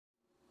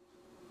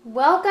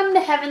Welcome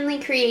to Heavenly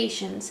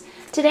Creations.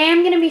 Today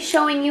I'm going to be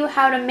showing you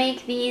how to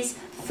make these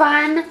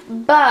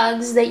fun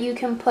bugs that you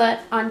can put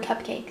on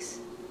cupcakes.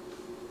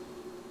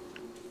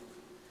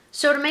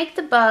 So to make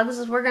the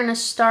bugs, we're going to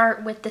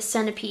start with the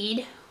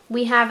centipede.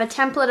 We have a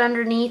template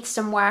underneath,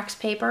 some wax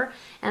paper,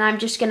 and I'm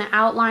just going to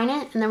outline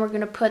it, and then we're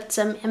going to put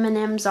some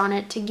M&Ms on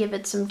it to give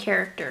it some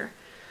character.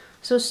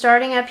 So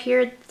starting up here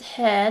at the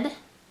head,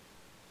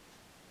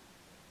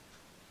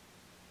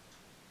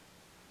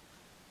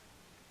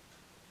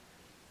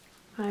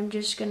 I'm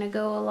just going to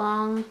go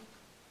along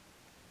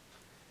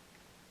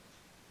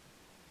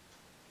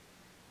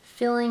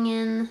filling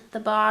in the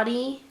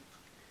body,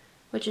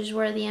 which is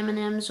where the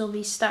M&Ms will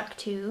be stuck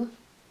to.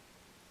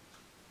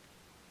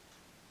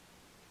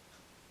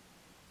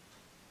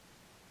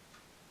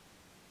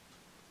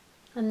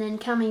 And then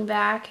coming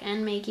back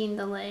and making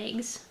the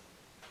legs.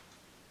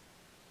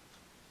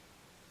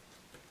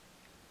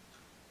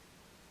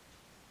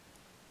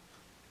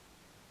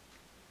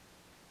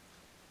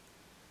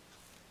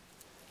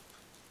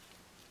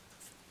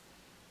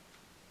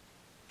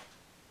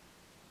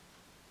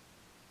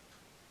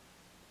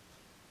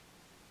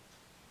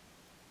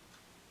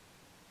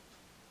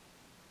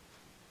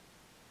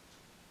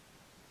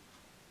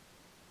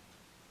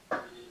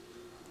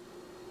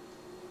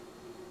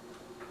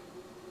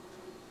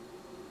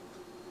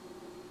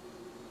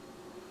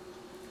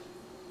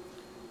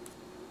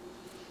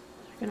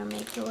 We're going to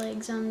make the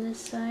legs on this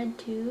side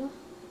too.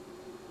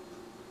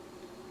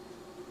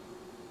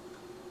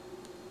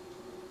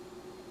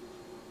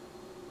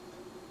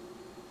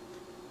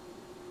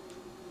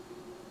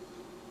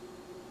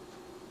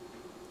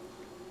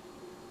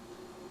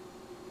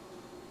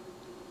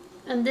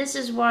 And this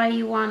is why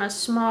you want a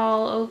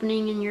small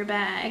opening in your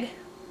bag,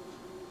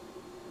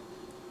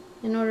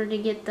 in order to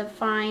get the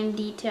fine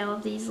detail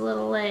of these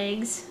little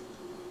legs.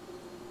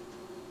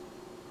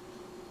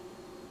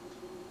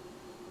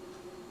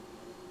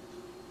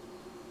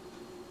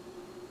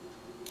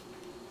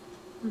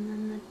 And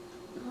then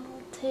the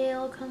little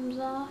tail comes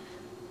off.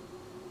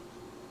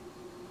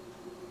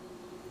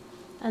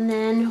 And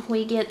then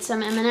we get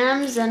some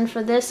M&Ms, and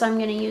for this I'm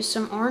going to use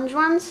some orange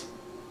ones.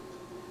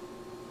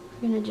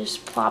 I'm going to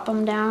just plop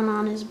them down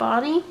on his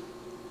body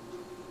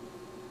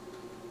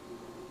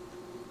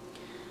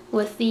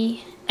with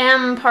the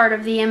M part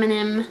of the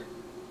M&M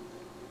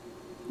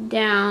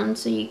down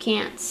so you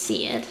can't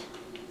see it.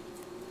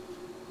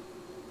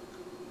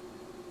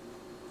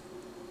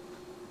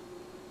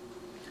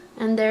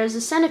 And there's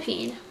a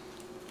centipede.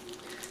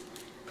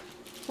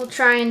 We'll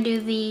try and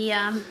do the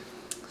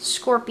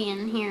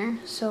scorpion here.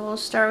 So we'll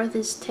start with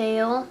his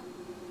tail.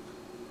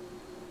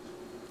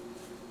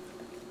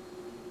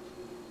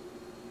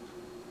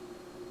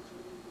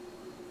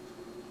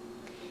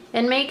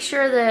 And make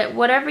sure that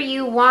whatever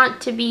you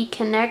want to be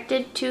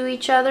connected to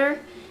each other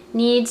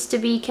needs to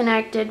be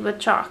connected with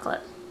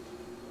chocolate.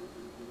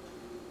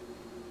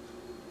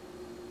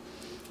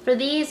 For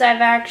these,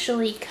 I've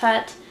actually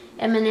cut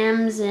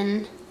M&Ms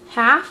in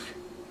half.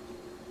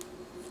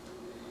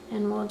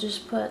 And we'll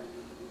just put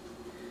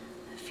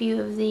a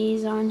few of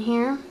these on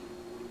here.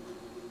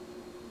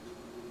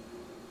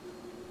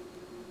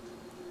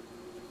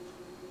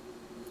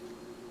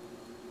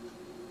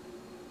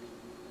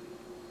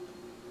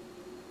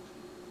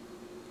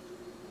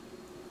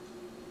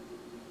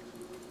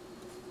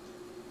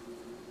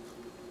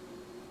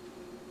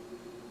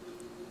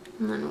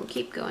 And then we'll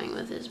keep going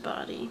with his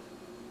body.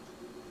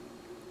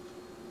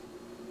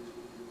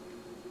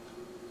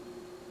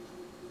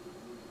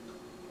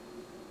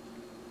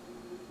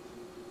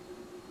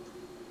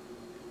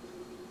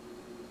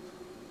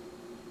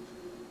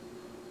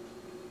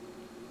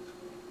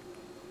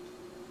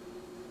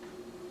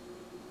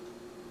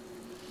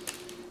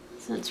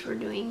 Since we're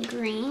doing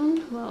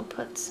green, we'll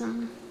put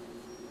some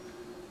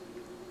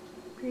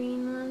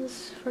green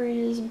ones for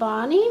his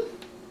body.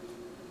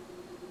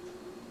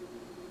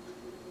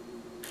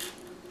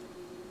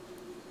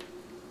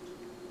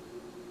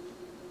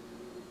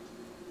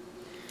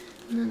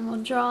 And then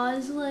we'll draw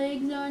his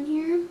legs on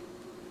here.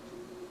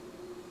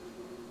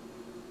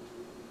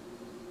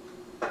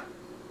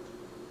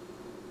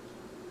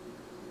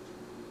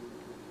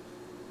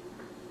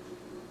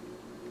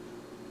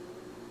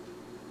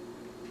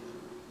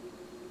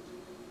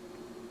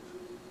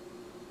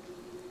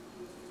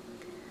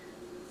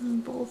 On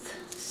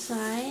both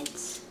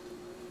sides.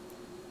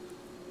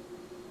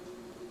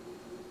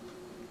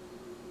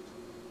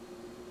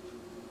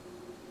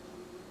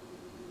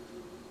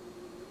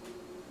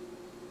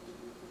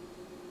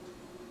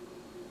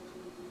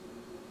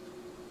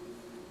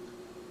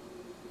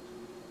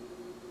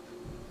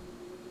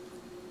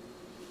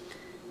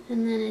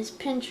 And then his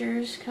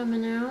pinchers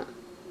coming out.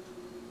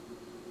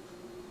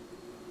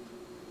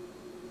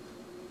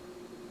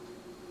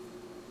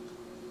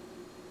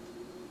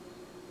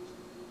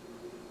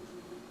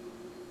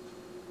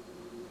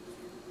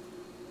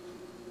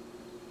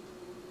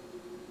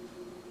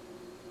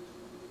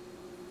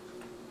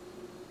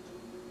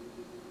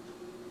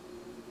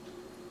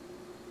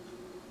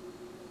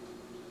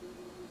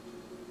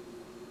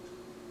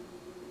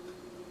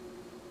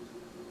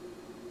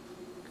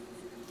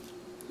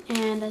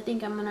 And I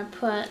think I'm gonna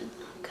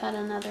cut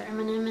another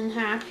M&M in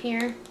half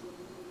here.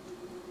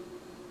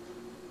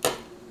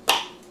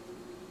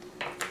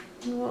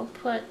 And we'll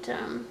put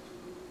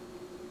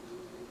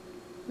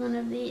one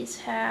of these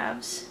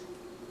halves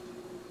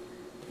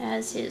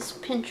as his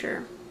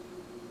pincher.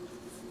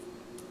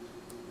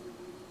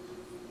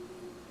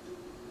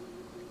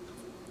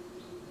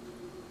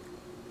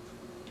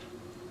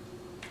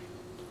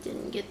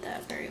 Didn't get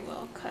that very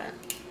well cut.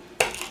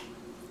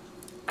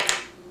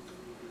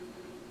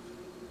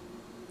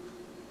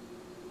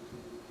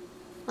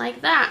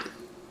 Like that.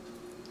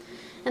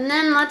 And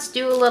then let's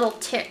do a little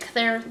tick.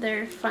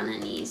 They're fun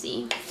and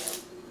easy.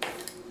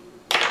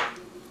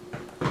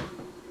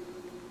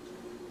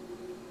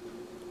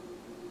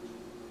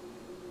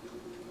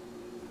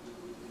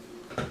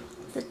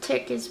 The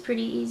tick is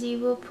pretty easy.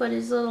 We'll put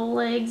his little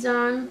legs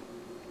on.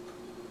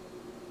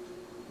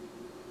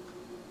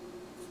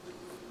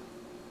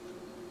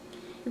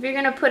 If you're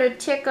gonna put a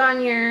tick on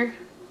a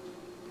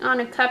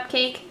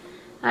cupcake,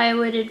 I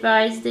would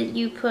advise that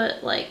you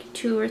put like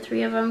 2 or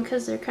 3 of them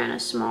because they're kind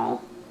of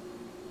small.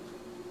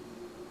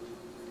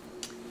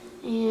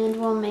 And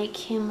we'll make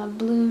him a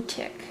blue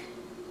tick.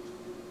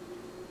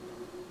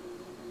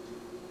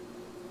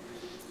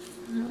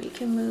 Now we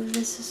can move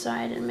this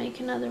aside and make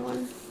another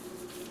one.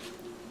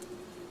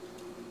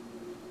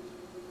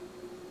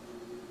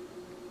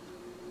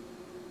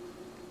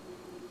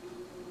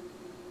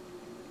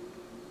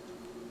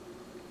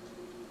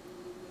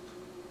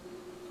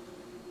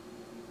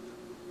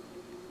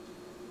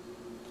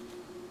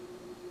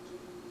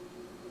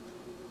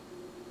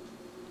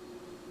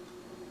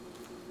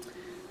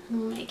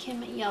 We'll make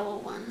him a yellow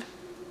one.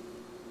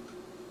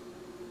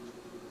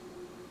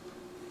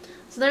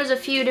 So there's a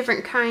few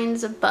different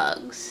kinds of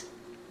bugs.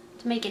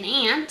 To make an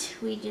ant,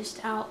 we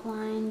just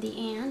outline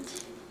the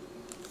ant.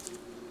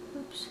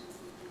 Oops.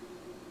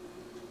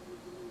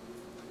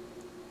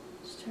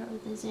 Start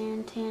with his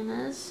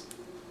antennas.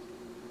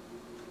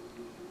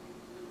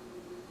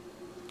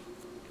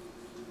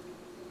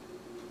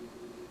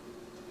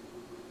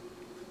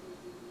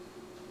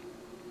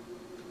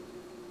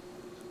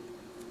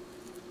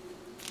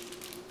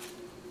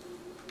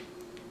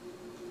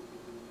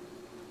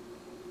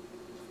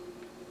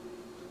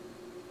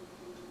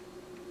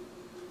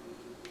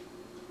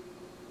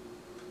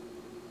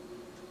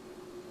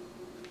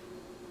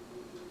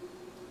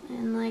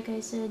 And like I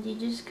said, you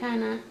just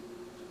kind of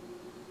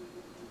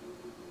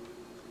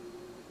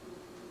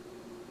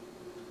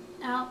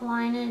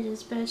outline it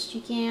as best you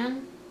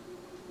can.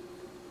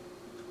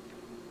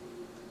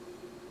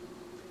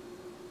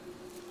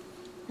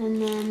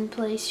 And then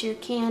place your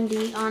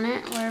candy on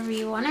it wherever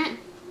you want it.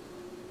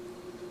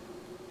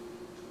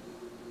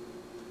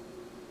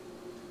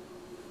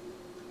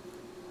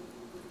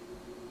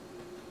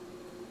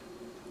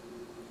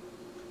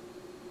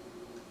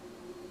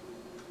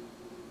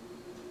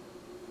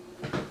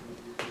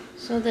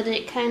 So that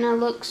it kind of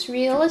looks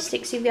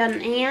realistic. So you've got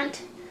an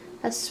ant,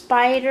 a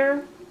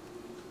spider,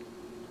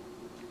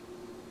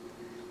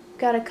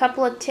 got a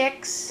couple of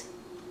ticks,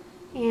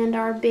 and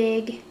our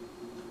big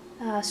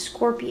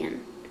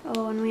scorpion.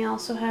 Oh, and we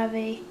also have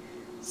a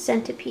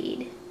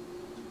centipede.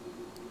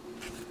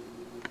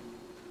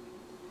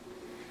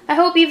 I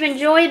hope you've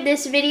enjoyed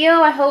this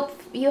video. I hope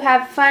you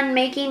have fun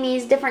making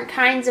these different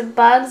kinds of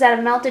bugs out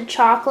of melted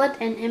chocolate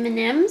and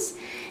M&Ms.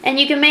 And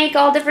you can make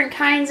all different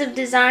kinds of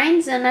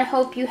designs, and I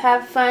hope you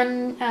have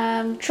fun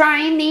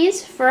trying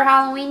these for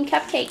Halloween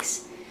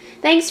cupcakes.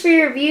 Thanks for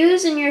your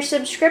views and your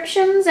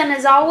subscriptions, and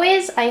as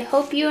always, I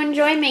hope you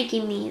enjoy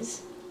making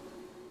these.